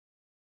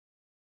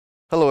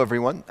Hello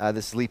everyone,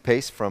 this is Lee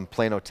Pace from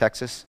Plano,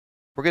 Texas.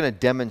 We're going to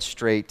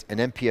demonstrate an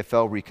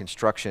MPFL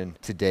reconstruction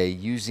today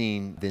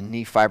using the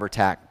Knee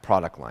FiberTak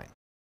product line.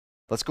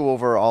 Let's go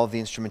over all of the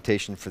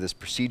instrumentation for this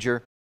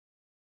procedure.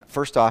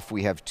 First off,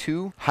 we have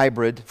two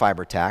hybrid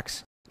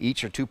FiberTaks,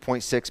 each are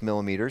 2.6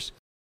 millimeters.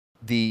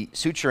 The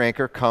suture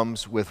anchor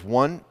comes with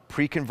one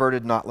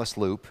pre-converted knotless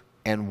loop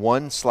and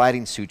one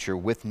sliding suture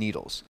with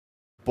needles.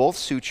 Both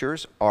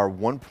sutures are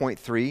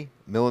 1.3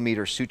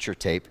 millimeter suture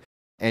tape.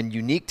 And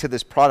unique to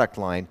this product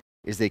line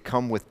is they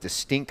come with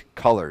distinct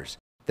colors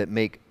that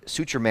make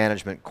suture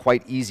management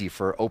quite easy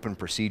for open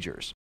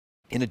procedures.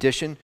 In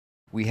addition,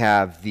 we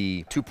have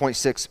the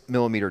 2.6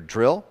 millimeter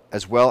drill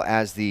as well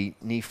as the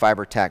Knee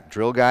FiberTak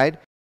drill guide.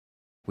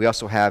 We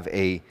also have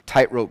a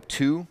TightRope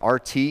II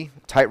RT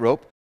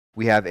TightRope.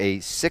 We have a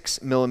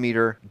 6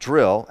 millimeter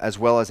drill as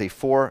well as a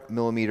 4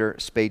 millimeter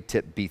spade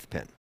tip beath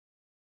pin.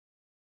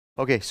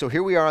 Okay, so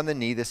here we are on the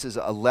knee. This is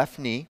a left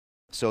knee.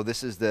 So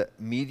this is the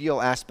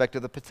medial aspect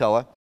of the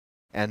patella,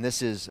 and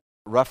this is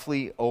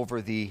roughly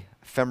over the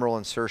femoral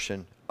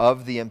insertion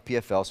of the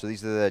MPFL. So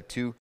these are the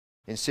two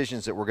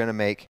incisions that we're going to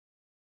make.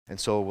 And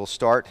so we'll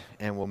start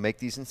and we'll make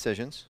these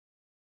incisions.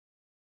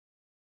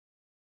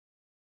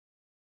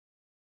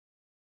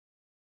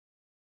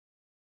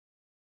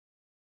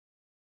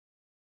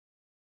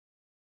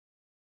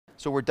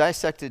 So we're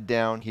dissected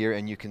down here,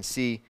 and you can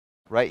see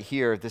right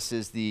here, this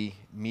is the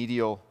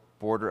medial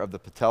border of the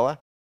patella.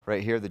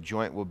 Right here, the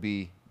joint will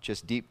be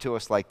just deep to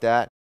us like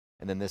that,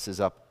 and then this is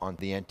up on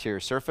the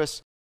anterior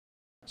surface.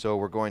 So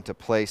we're going to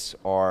place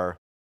our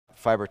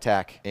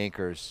FiberTak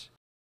anchors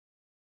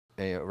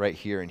right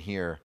here and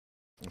here,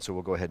 and so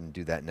we'll go ahead and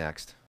do that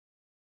next.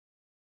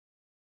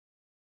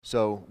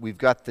 So we've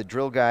got the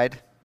drill guide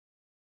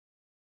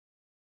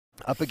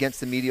up against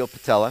the medial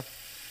patella.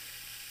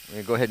 We're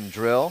going to go ahead and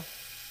drill.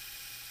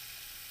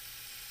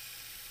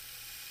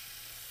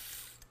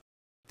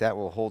 That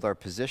will hold our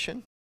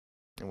position.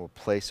 And we'll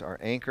place our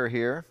anchor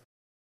here.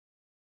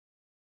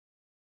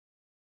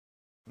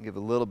 Give a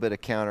little bit of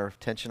counter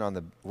tension on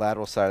the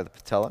lateral side of the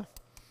patella.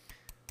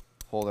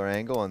 Hold our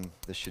angle, and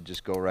this should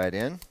just go right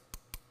in.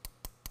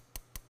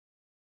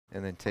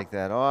 And then take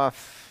that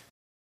off.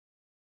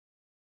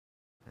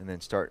 And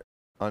then start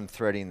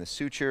unthreading the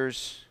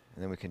sutures.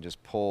 And then we can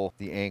just pull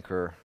the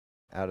anchor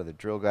out of the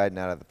drill guide and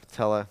out of the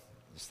patella,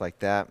 just like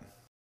that.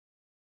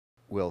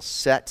 We'll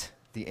set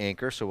the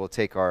anchor, so we'll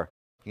take our,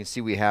 you can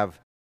see we have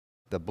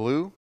the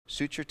blue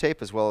suture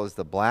tape as well as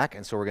the black,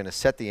 and so we're going to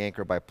set the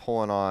anchor by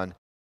pulling on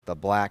the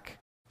black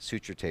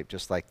suture tape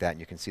just like that, and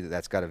you can see that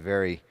that's got a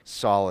very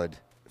solid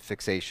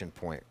fixation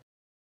point.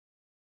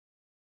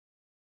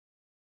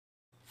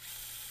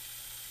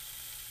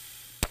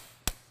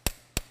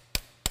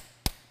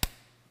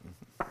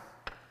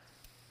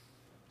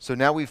 So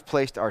now we've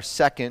placed our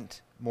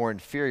second, more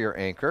inferior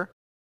anchor,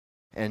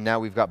 and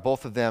now we've got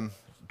both of them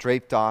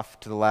draped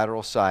off to the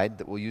lateral side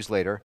that we'll use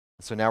later.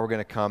 So now we're going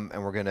to come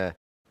and we're going to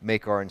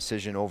make our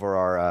incision over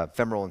our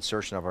femoral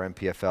insertion of our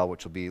MPFL,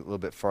 which will be a little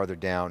bit farther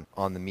down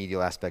on the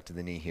medial aspect of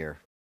the knee here.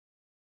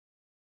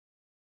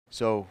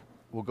 So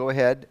we'll go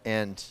ahead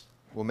and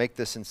we'll make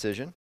this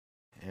incision,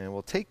 and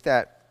we'll take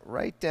that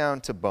right down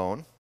to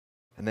bone,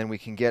 and then we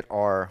can get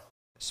our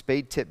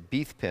spade tip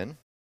beath pin.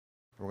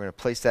 We're going to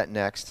place that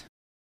next.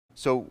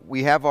 So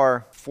we have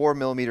our 4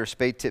 millimeter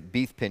spade tip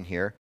beath pin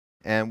here.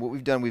 And what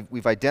we've done,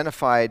 we've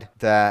identified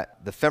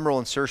that the femoral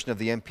insertion of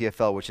the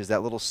MPFL, which is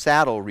that little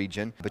saddle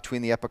region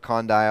between the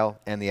epicondyle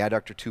and the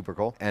adductor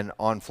tubercle, and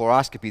on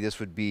fluoroscopy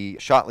this would be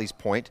Shotley's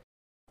point.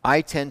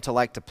 I tend to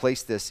like to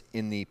place this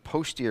in the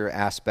posterior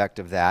aspect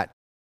of that,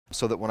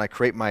 so that when I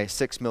create my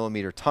 6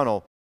 millimeter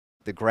tunnel,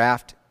 the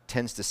graft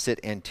tends to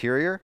sit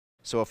anterior.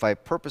 So if I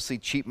purposely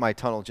cheat my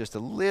tunnel just a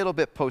little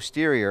bit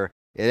posterior,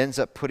 it ends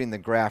up putting the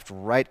graft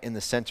right in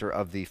the center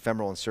of the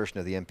femoral insertion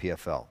of the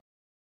MPFL.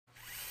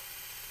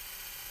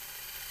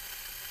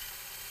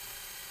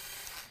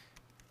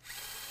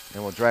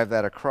 And we'll drive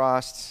that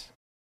across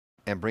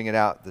and bring it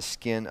out the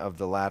skin of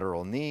the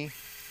lateral knee.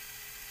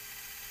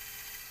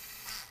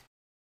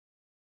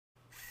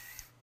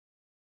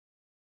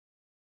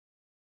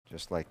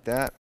 Just like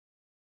that.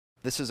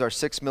 This is our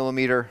 6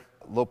 millimeter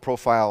low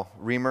profile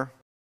reamer.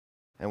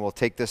 And we'll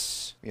take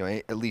this,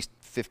 at least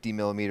 50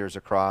 millimeters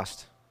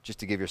across, just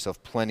to give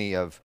yourself plenty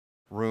of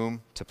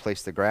room to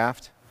place the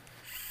graft.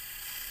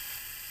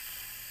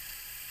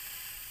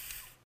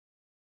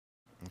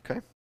 Okay.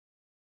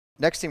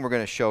 Next thing we're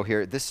going to show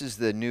here, this is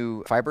the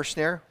new fiber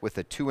snare with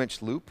a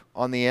 2-inch loop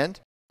on the end.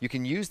 You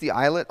can use the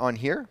eyelet on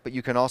here, but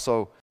you can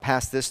also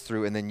pass this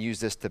through and then use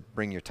this to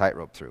bring your tight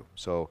rope through.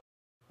 So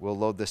we'll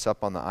load this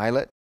up on the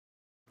eyelet,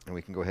 and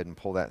we can go ahead and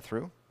pull that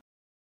through.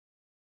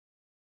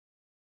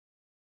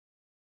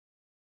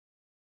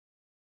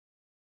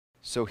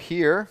 So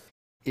here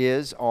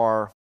is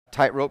our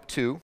TightRope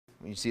II.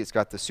 You see it's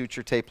got the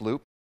suture tape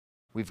loop.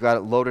 We've got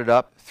it loaded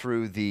up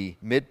through the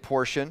mid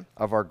portion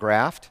of our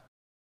graft.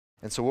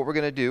 And so what we're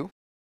going to do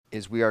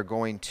is we are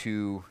going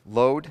to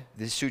load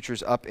these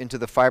sutures up into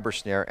the fiber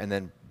snare and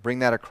then bring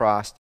that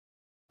across,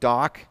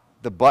 dock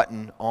the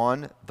button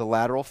on the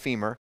lateral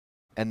femur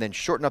and then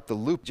shorten up the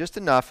loop just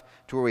enough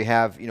to where we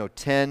have,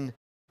 10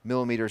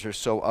 millimeters or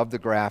so of the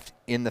graft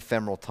in the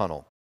femoral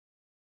tunnel.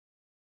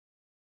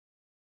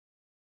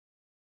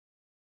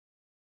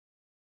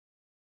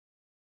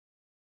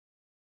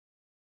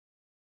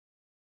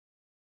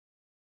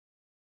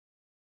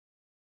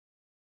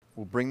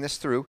 We'll bring this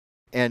through,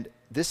 and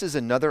this is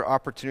another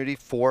opportunity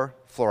for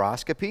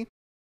fluoroscopy.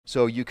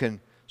 So you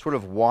can sort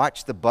of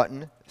watch the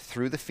button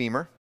through the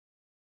femur,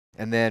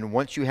 and then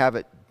once you have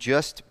it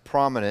just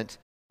prominent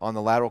on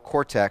the lateral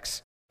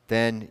cortex,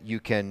 then you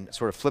can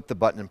sort of flip the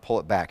button and pull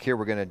it back. Here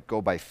we're going to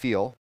go by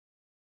feel.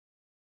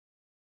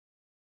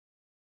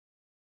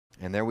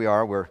 And there we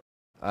are. We're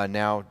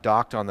now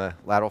docked on the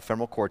lateral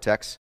femoral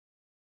cortex.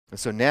 And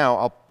so now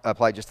I'll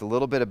apply just a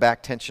little bit of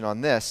back tension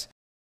on this,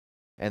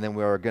 and then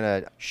we're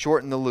going to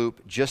shorten the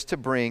loop just to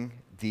bring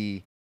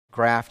the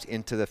graft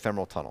into the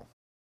femoral tunnel.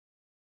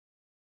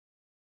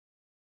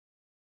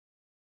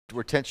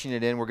 We're tensioning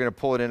it in. We're going to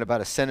pull it in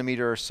about a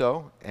centimeter or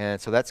so, and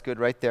so that's good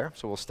right there.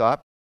 So we'll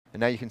stop.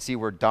 And now you can see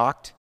we're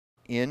docked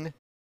in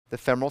the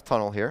femoral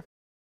tunnel here.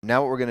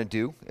 Now what we're going to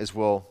do is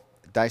we'll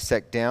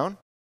dissect down,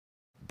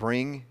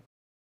 bring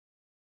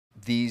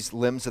these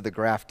limbs of the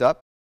graft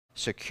up,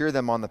 secure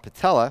them on the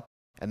patella,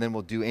 and then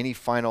we'll do any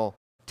final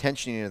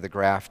tensioning of the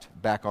graft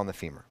back on the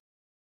femur.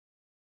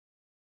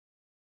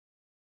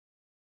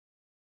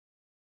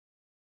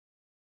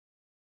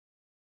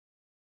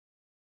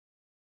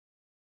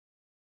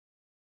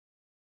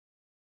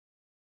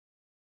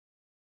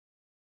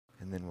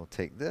 And then we'll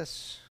take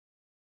this,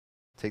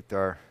 take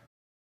our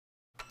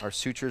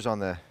sutures on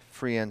the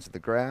free ends of the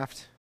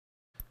graft,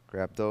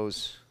 grab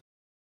those,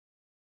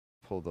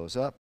 pull those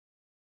up,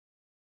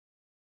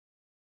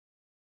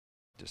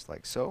 just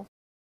like so.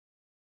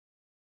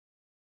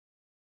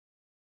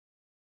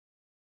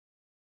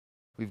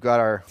 We've got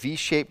our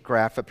V-shaped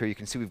graft up here. You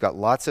can see we've got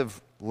lots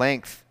of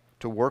length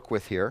to work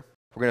with here.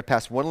 We're going to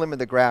pass one limb of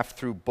the graft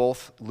through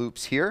both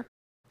loops here,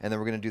 and then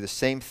we're going to do the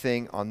same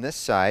thing on this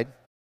side,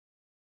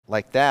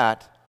 like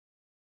that.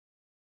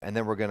 And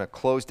then we're going to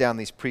close down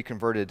these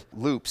pre-converted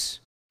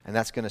loops, and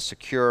that's going to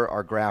secure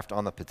our graft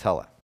on the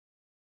patella.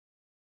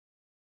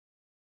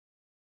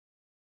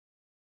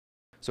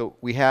 So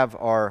we have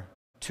our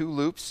two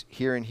loops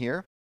here and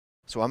here.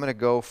 So I'm going to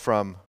go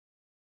from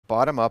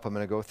bottom up. I'm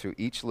going to go through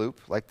each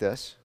loop like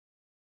this.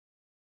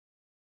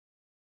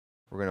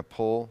 We're going to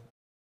pull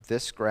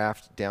this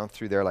graft down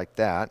through there like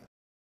that.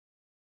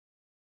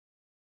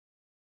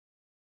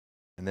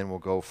 And then we'll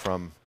go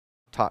from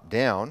top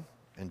down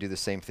and do the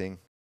same thing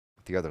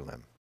with the other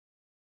limb.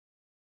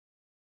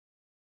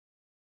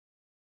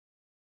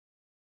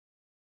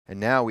 And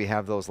now we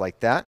have those like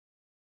that.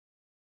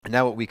 And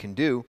now what we can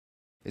do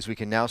is we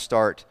can now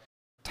start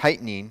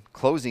tightening,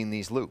 closing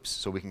these loops.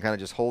 So we can kind of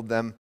just hold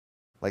them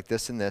like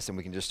this and this, and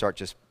we can just start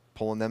just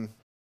pulling them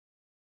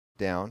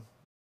down.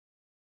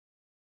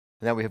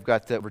 And now we have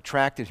got that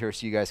retracted here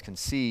so you guys can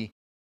see,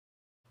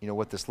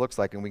 what this looks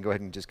like, and we can go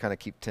ahead and just kind of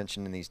keep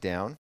tensioning these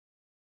down.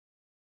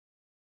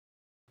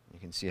 You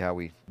can see how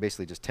we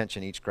basically just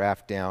tension each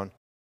graft down.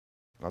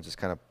 I'll just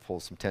kind of pull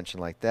some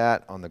tension like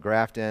that on the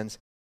graft ends.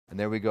 And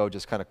there we go,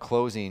 just kind of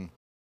closing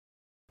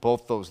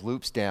both those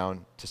loops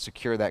down to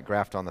secure that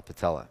graft on the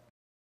patella.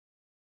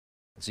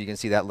 So you can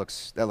see that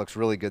looks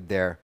really good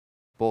there.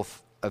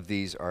 Both of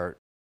these are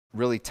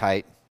really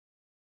tight.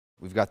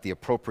 We've got the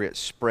appropriate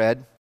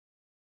spread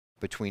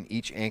between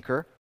each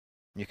anchor.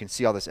 You can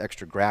see all this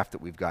extra graft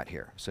that we've got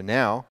here. So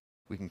now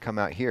we can come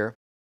out here,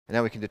 and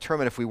now we can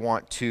determine if we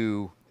want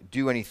to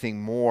do anything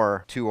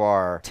more to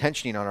our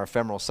tensioning on our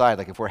femoral side.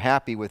 Like if we're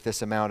happy with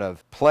this amount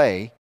of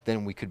play,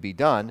 then we could be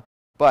done.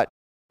 But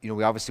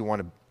we obviously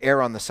want to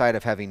err on the side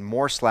of having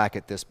more slack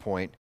at this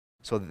point,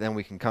 so that then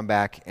we can come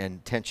back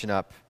and tension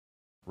up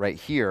right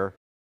here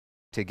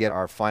to get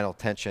our final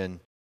tension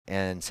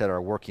and set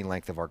our working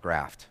length of our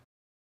graft.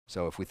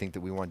 So if we think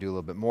that we want to do a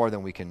little bit more,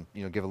 then we can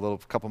give a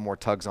couple more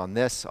tugs on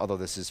this, although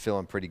this is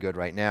feeling pretty good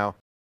right now.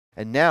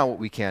 And now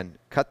we can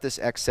cut this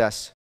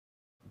excess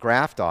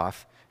graft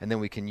off, and then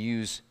we can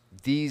use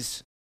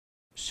these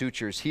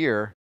sutures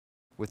here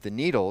with the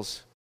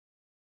needles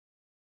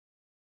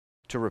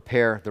to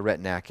repair the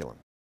retinaculum.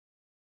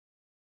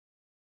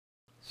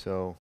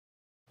 So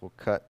we'll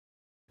cut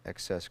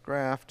excess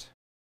graft,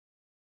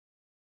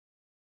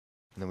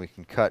 and then we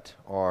can cut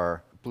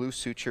our blue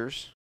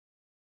sutures.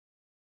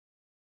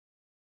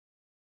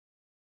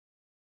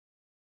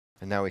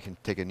 And now we can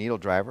take a needle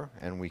driver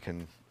and we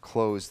can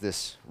close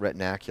this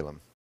retinaculum.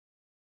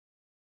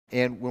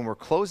 And when we're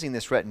closing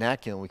this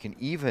retinaculum, we can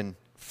even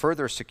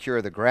further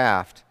secure the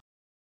graft,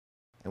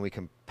 and we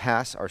can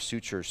pass our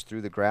sutures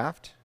through the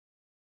graft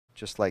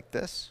just like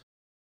this.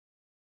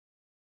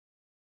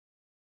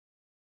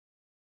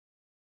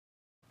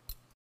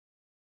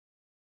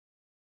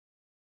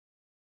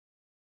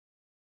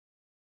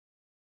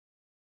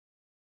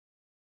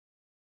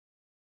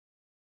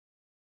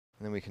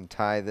 And then we can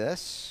tie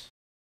this.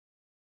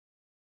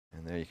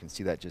 And there you can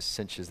see that just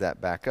cinches that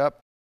back up.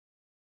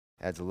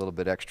 Adds a little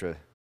bit extra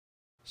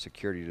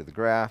security to the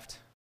graft.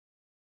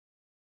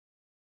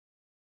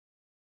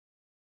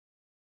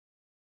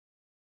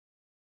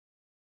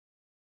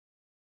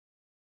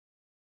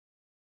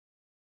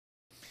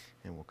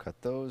 And we'll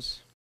cut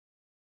those.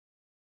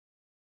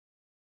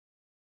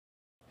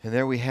 And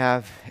there we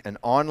have an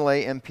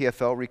Onlay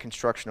MPFL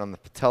reconstruction on the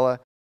patella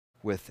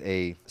with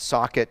a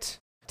socket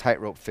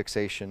TightRope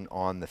fixation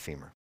on the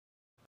femur.